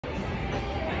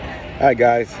Hi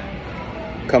guys,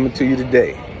 coming to you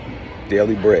today,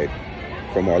 Daily Bread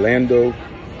from Orlando,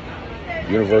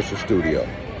 Universal Studio.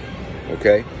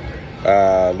 Okay,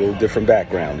 a little different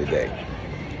background today,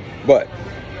 but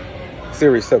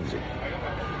serious subject.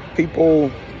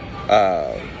 People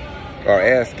are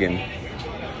asking,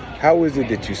 how is it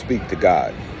that you speak to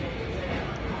God?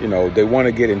 You know, they want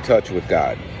to get in touch with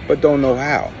God, but don't know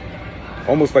how.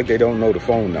 Almost like they don't know the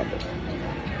phone number.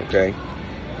 Okay,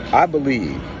 I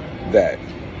believe that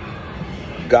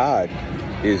God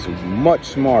is much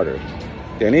smarter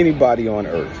than anybody on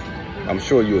earth. I'm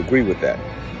sure you agree with that.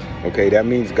 Okay, that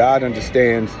means God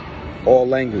understands all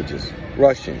languages: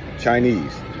 Russian,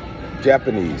 Chinese,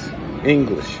 Japanese,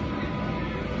 English,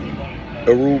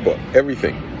 Aruba,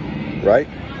 everything, right?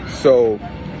 So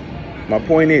my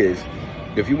point is,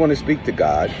 if you want to speak to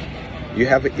God, you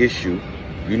have an issue,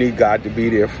 you need God to be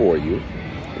there for you,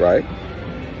 right?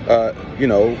 You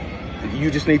know,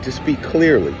 you just need to speak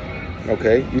clearly,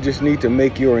 okay? You just need to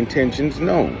make your intentions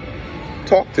known.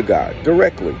 Talk to God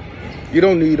directly. You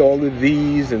don't need all of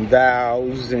these and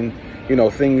thous and, you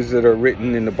know, things that are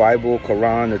written in the Bible,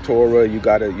 Quran, the Torah. You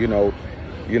got to,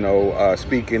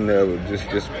 speak in the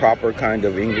just proper kind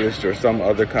of English or some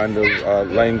other kind of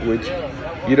language.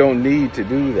 You don't need to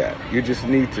do that. You just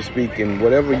need to speak in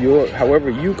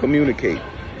however you communicate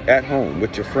at home,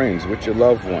 with your friends, with your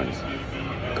loved ones.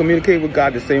 Communicate with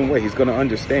God the same way. He's going to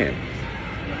understand.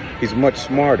 He's much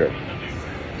smarter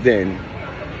than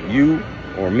you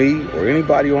or me or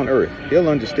anybody on earth. He'll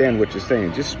understand what you're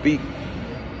saying. Just speak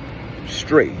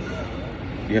straight.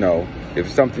 You know, if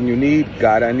it's something you need,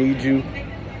 God, I need you.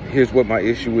 Here's what my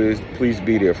issue is. Please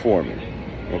be there for me.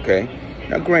 Okay?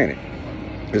 Now, granted,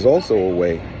 there's also a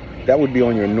way that would be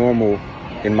on your normal,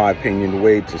 in my opinion, the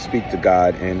way to speak to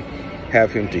God and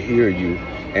have him to hear you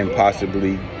and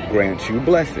possibly grant you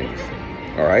blessings.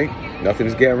 All right? Nothing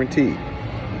is guaranteed.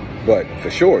 But for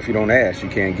sure, if you don't ask, you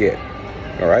can't get.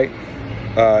 All right?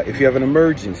 If you have an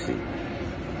emergency,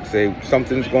 say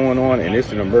something's going on and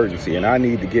it's an emergency and I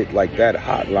need to get like that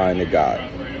hotline to God,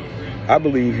 I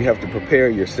believe you have to prepare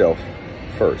yourself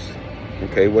first.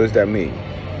 Okay? What does that mean?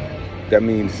 That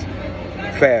means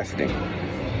fasting.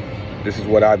 This is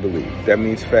what I believe. That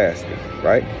means fasting,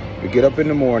 right? You get up in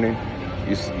the morning,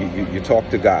 you talk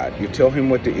to God. You tell him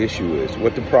what the issue is,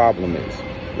 what the problem is,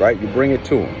 right? You bring it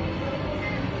to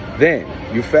him.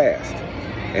 Then you fast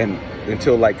and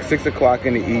until like 6 o'clock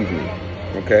in the evening,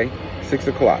 okay? 6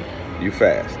 o'clock, you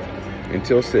fast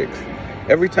until 6.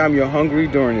 Every time you're hungry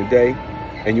during the day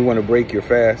and you want to break your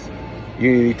fast,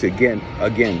 you need to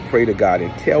again pray to God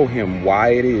and tell him why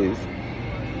it is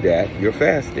that you're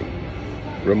fasting.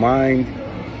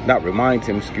 Not remind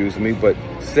him, but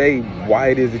say why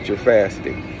it is that you're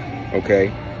fasting,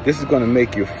 okay? This is going to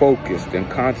make you focused and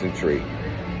concentrate,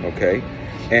 okay?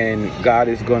 And God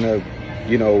is going to,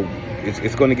 you know,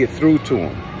 it's going to get through to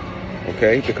him,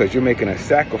 okay? Because you're making a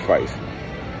sacrifice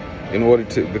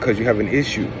because you have an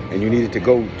issue and you needed to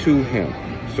go to him.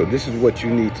 So this is what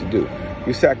you need to do.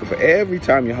 You sacrifice every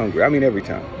time you're hungry. I mean, every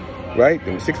time, right?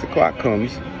 Then when 6 o'clock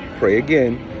comes, pray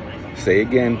again. Say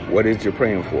again what it is you're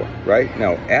praying for, right?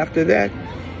 Now, after that,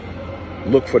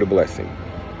 look for the blessing.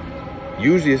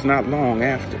 Usually it's not long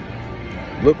after.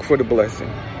 Look for the blessing,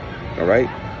 all right?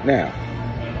 Now,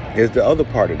 here's the other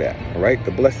part of that, all right?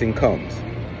 The blessing comes,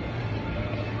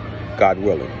 God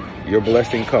willing. Your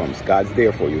blessing comes. God's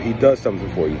there for you. He does something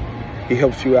for you. He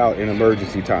helps you out in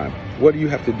emergency time. What do you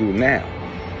have to do now?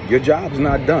 Your job's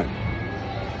not done.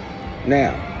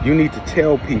 Now, you need to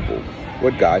tell people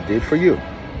what God did for you.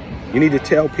 You need to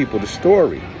tell people the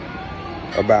story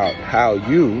about how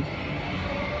you,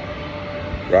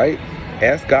 right,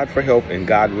 asked God for help and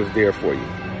God was there for you.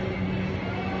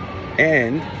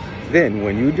 And then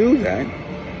when you do that,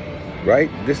 right,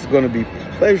 this is going to be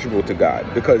pleasurable to God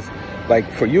because, like,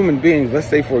 for human beings, let's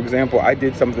say, for example, I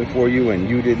did something for you and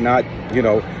you did not, you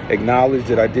know, acknowledge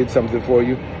that I did something for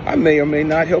you. I may or may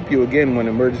not help you again when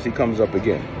emergency comes up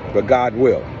again, but God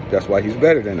will. That's why he's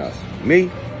better than us.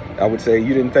 Me, I would say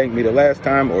you didn't thank me the last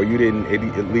time, or you didn't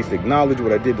at least acknowledge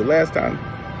what I did the last time.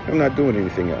 I'm not doing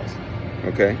anything else,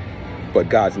 okay? But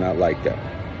God's not like that.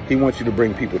 He wants you to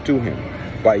bring people to him.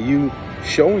 By you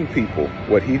showing people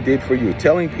what he did for you,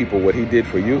 telling people what he did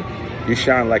for you, you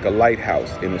shine like a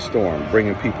lighthouse in a storm,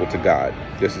 bringing people to God.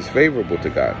 This is favorable to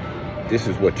God. This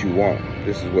is what you want.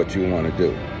 This is what you want to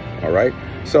do, all right?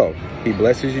 So he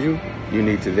blesses you. You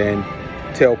need to then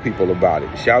tell people about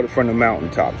it. Shout it from the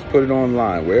mountaintops. Put it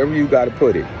online, wherever you got to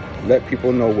put it. Let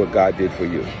people know what God did for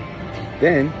you.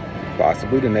 Then,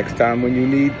 possibly the next time when you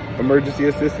need emergency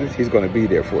assistance, he's going to be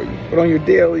there for you. But on your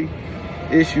daily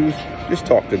issues, Just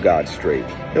talk to God straight.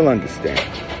 He'll understand.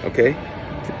 Okay?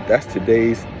 That's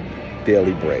today's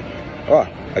Daily Bread. Oh,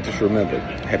 I just remembered.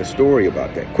 I had a story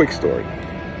about that. Quick story.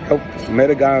 Met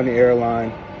a guy on the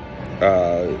airline.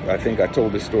 I think I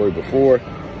told this story before.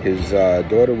 His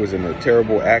daughter was in a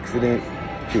terrible accident.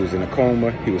 She was in a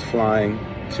coma. He was flying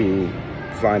to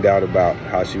find out about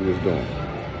how she was doing.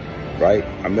 Right?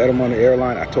 I met him on the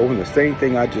airline. I told him the same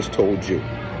thing I just told you.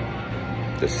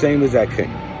 The same exact thing.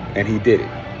 And he did it.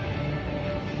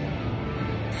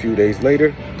 A few days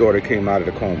later, daughter came out of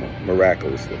the coma,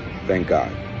 miraculously. Thank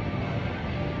God.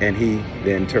 And he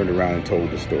then turned around and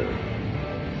told the story.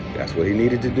 That's what he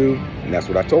needed to do, and that's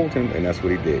what I told him, and that's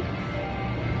what he did.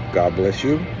 God bless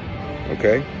you,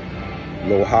 okay? A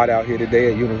little hot out here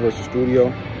today at Universal Studio.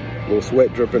 A little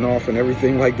sweat dripping off and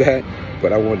everything like that,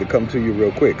 but I wanted to come to you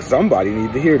real quick. Somebody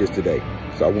needed to hear this today,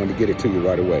 so I wanted to get it to you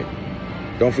right away.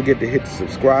 Don't forget to hit the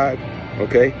subscribe,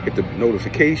 okay? Hit the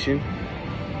notification,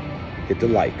 hit the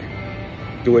like.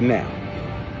 Do it now.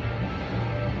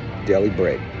 Daily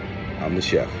Bread. I'm the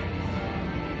chef.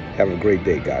 Have a great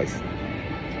day, guys.